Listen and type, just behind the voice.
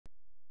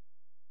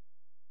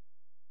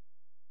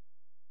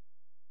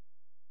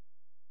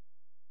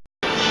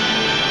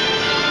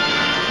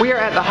We are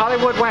at the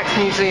Hollywood Wax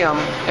Museum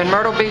in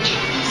Myrtle Beach,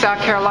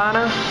 South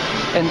Carolina,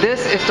 and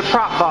this is the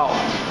prop vault.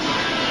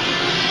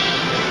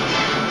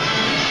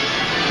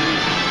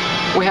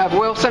 We have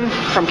Wilson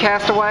from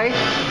Castaway,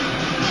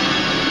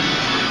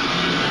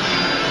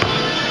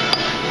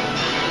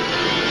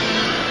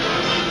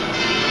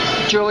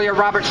 Julia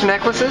Roberts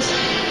necklaces,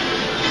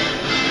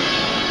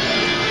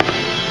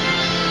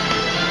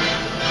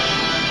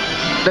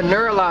 the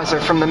Neuralizer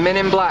from the Men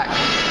in Black.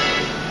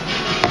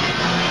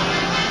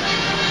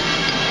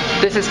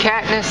 This is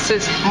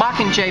Katniss's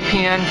Mockingjay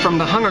pen from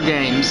the Hunger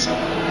Games.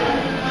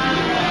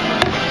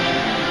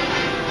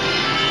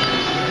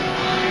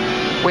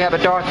 We have a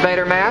Darth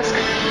Vader mask.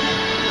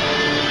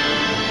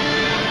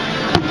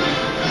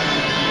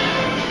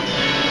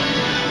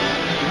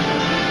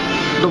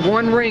 The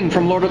One Ring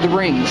from Lord of the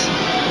Rings.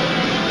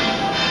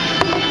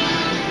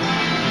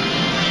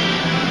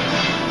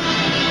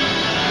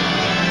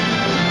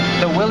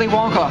 The Willy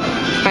Wonka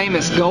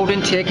famous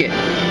golden ticket.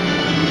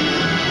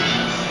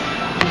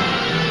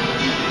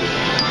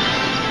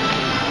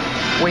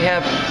 We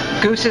have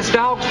Goose's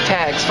dog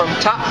tags from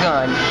Top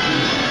Gun.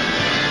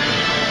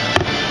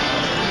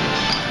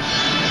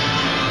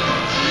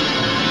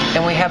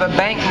 And we have a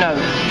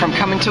banknote from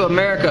Coming to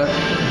America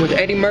with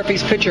Eddie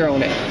Murphy's picture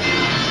on it.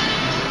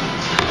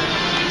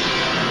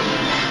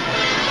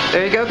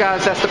 There you go,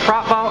 guys. That's the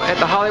prop vault at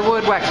the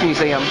Hollywood Wax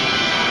Museum.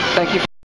 Thank you.